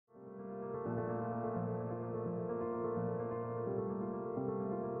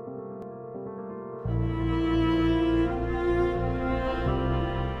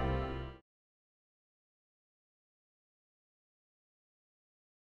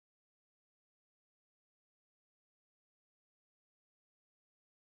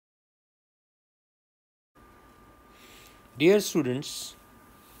Dear students,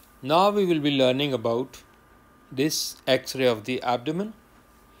 now we will be learning about this X-ray of the abdomen,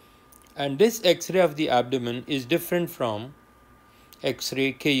 and this X-ray of the abdomen is different from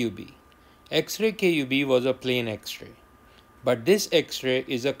X-ray KUB. X-ray KUB was a plain X-ray, but this X-ray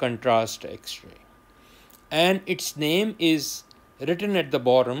is a contrast X-ray, and its name is written at the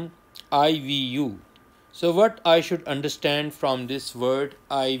bottom, IVU. So what I should understand from this word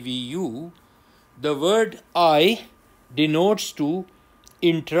IVU, the word I denotes to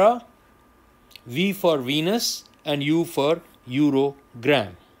intra, V for Venus and U for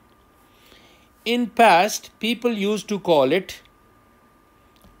urogram. In past, people used to call it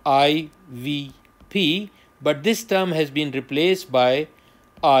IVP, but this term has been replaced by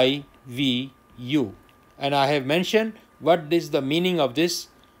IVU. And I have mentioned what is the meaning of this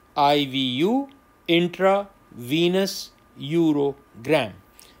IVU, intravenous urogram.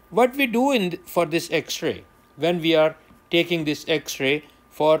 What we do for this X-ray, when we are taking this X-ray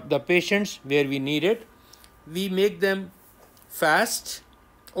for the patients where we need it, we make them fast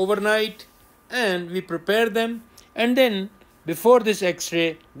overnight and we prepare them, and then before this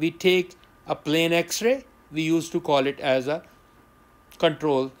X-ray we take a plain X-ray. We used to call it as a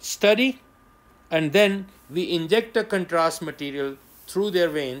control study, and then we inject a contrast material through their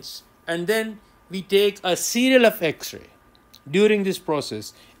veins, and then we take a serial of X-ray during this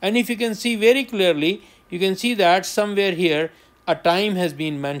process. And if you can see very clearly, you can see that somewhere here a time has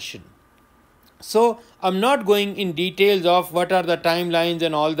been mentioned. So I'm not going in details of what are the timelines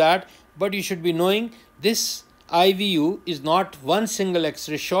and all that, but you should be knowing this IVU is not one single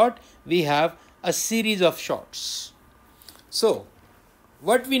X-ray shot. We have a series of shots. So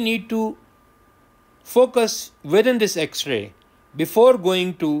what we need to focus within this X-ray before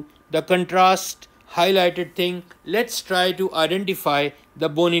going to the contrast highlighted thing, let's try to identify the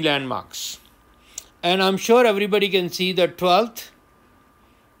bony landmarks. And I'm sure everybody can see the 12th,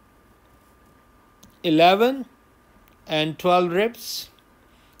 11 and 12 ribs.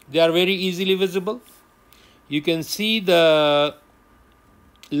 They are very easily visible. You can see the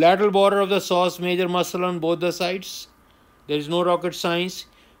lateral border of the psoas major muscle on both the sides. There is no rocket science.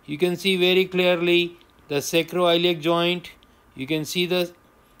 You can see very clearly the sacroiliac joint. You can see the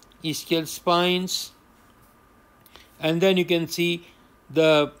ischial spines, and then you can see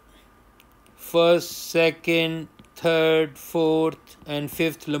the first, second, third, fourth and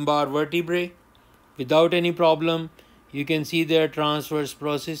fifth lumbar vertebrae without any problem. You can see their transverse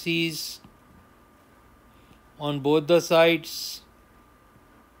processes on both the sides.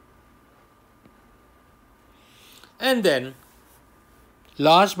 And then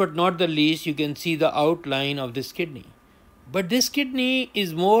last but not the least, you can see the outline of this kidney. But this kidney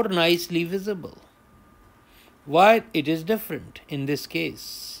is more nicely visible. Why it is different in this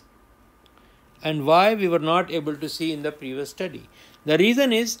case? And why we were not able to see in the previous study? The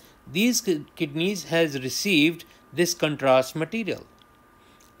reason is these kidneys has received this contrast material.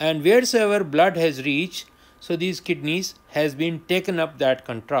 And wheresoever blood has reached, so these kidneys has been taken up that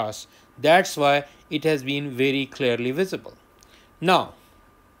contrast. That's why it has been very clearly visible. Now,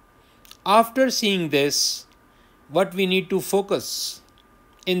 after seeing this, what we need to focus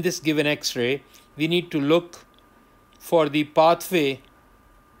in this given X-ray, we need to look for the pathway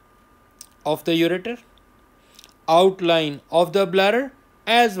of the ureter, outline of the bladder,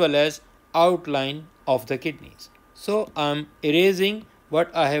 as well as outline of the kidneys. So I'm erasing what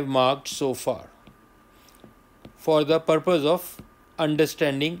I have marked so far for the purpose of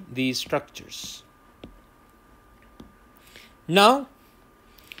understanding these structures. Now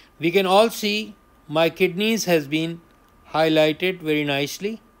we can all see my kidneys has been highlighted very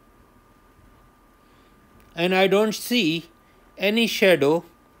nicely, and I don't see any shadow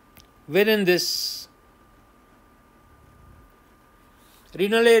within this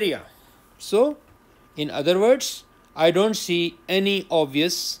renal area. So in other words, I don't see any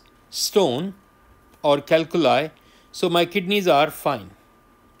obvious stone or calculi, so my kidneys are fine.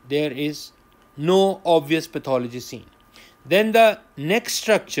 There is no obvious pathology seen. Then the next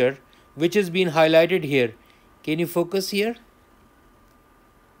structure which has been highlighted here, can you focus here?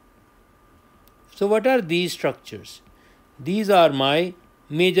 So what are these structures? These are my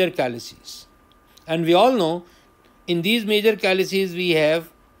major calyces, and we all know in these major calyces we have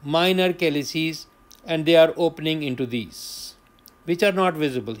minor calyces, and they are opening into these, which are not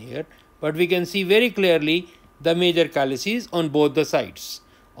visible here, but we can see very clearly the major calyces on both the sides,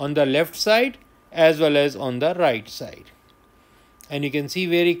 on the left side as well as on the right side. And you can see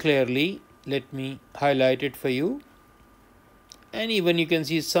very clearly, let me highlight it for you, and even you can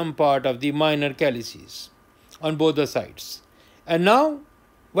see some part of the minor calyces on both the sides. And now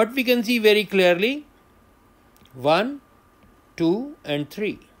what we can see very clearly, 1, 2, and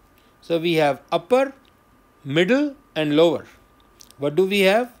 3. So we have upper, middle, and lower. What do we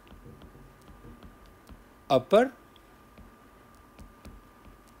have? Upper,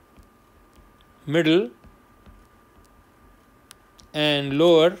 middle, and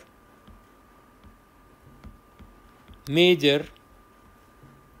lower major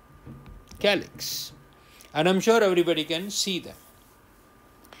calyx. And I'm sure everybody can see them.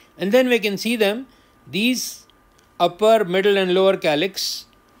 And then we can see them, these upper, middle, and lower calyx,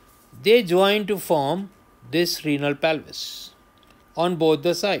 they join to form this renal pelvis on both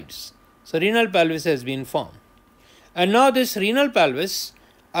the sides. So renal pelvis has been formed. And now this renal pelvis,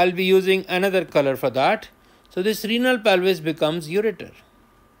 I'll be using another color for that. So this renal pelvis becomes ureter.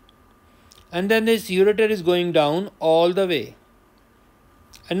 And then this ureter is going down all the way.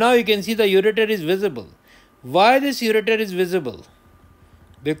 And now you can see the ureter is visible. Why this ureter is visible?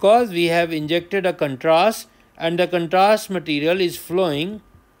 Because we have injected a contrast and the contrast material is flowing.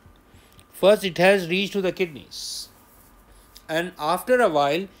 First it has reached to the kidneys. And after a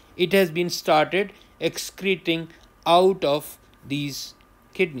while it has been started excreting out of these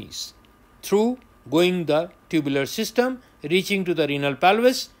kidneys through going the tubular system, reaching to the renal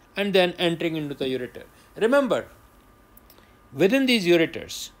pelvis and then entering into the ureter. Remember, within these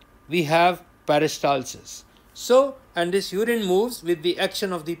ureters we have peristalsis. So, and this urine moves with the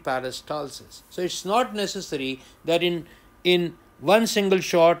action of the peristalsis. So it's not necessary that in one single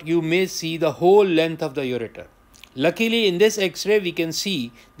shot you may see the whole length of the ureter. Luckily in this X-ray we can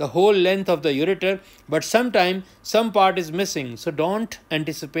see the whole length of the ureter, but sometimes some part is missing, so don't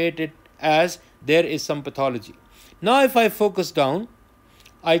anticipate it as there is some pathology. Now if I focus down,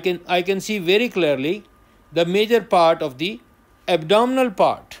 I can see very clearly the major part of the abdominal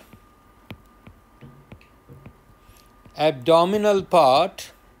part. Abdominal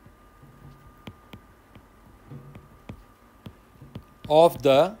part of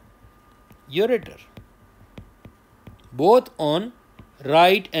the ureter, both on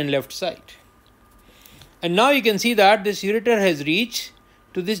right and left side. And now you can see that this ureter has reached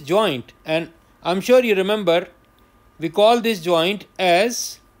to this joint, and I'm sure you remember we call this joint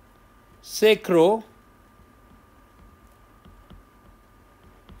as sacroiliac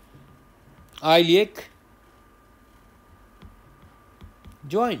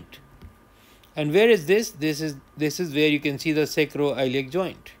joint. And where is this? This is where you can see the sacroiliac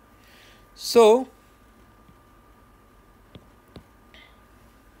joint. So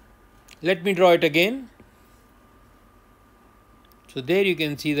let me draw it again. So there you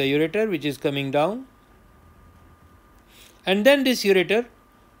can see the ureter which is coming down. And then this ureter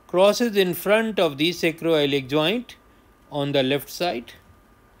crosses in front of the sacroiliac joint on the left side.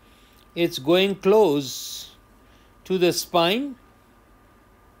 It's going close to the spine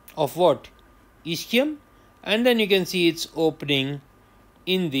of what? Ischium. And then you can see it's opening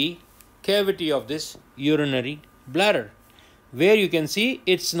in the cavity of this urinary bladder, where you can see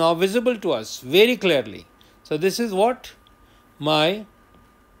it's now visible to us very clearly. So this is what? My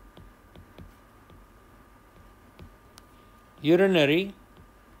urinary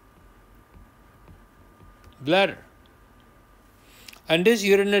bladder. And this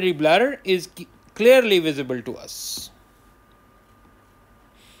urinary bladder is clearly visible to us.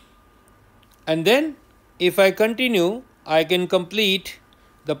 And then if I continue, I can complete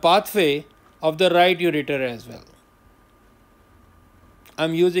the pathway of the right ureter as well.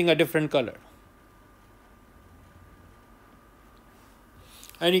 I'm using a different color.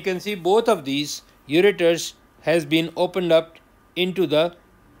 And you can see both of these ureters has been opened up into the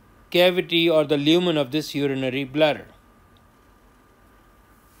cavity or the lumen of this urinary bladder.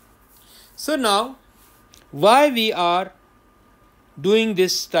 So now, why we are doing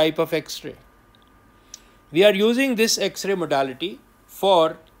this type of X-ray? We are using this X-ray modality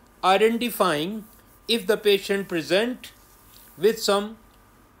for identifying if the patient present with some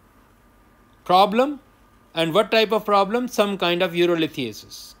problem, and what type of problem? Some kind of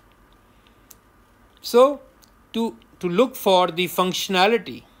urolithiasis. So to look for the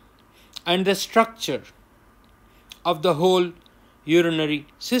functionality and the structure of the whole urinary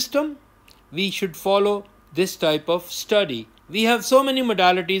system, we should follow this type of study. We have so many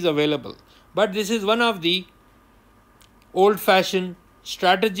modalities available, but this is one of the old-fashioned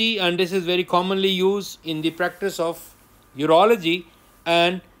strategy, and this is very commonly used in the practice of urology.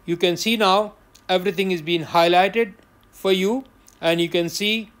 And you can see now everything is being highlighted for you, and you can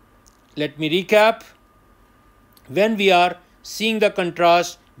see, let me recap, when we are seeing the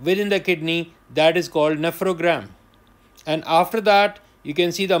contrast within the kidney, that is called nephrogram. And after that you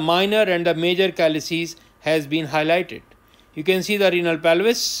can see the minor and the major calyces has been highlighted. You can see the renal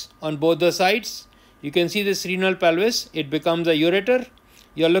pelvis on both the sides. You can see this renal pelvis, it becomes a ureter.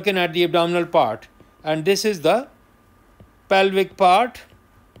 You are looking at the abdominal part, and this is the pelvic part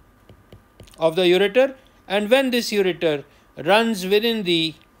of the ureter. And when this ureter runs within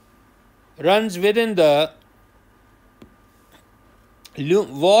the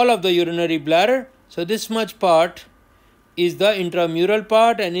wall of the urinary bladder, so this much part is the intramural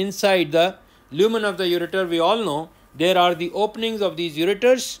part, and inside the lumen of the ureter, we all know there are the openings of these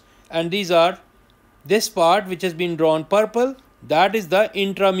ureters, and these are this part which has been drawn purple, that is the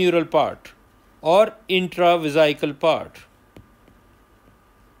intramural part or intravesical part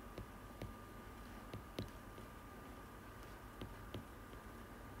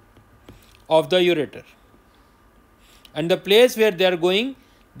of the ureter. And the place where they are going,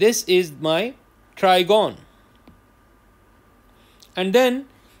 this is my trigone. And then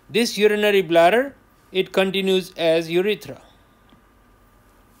this urinary bladder, it continues as urethra.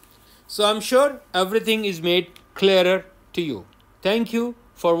 So I'm sure everything is made clearer to you. Thank you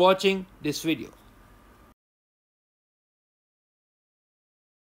for watching this video.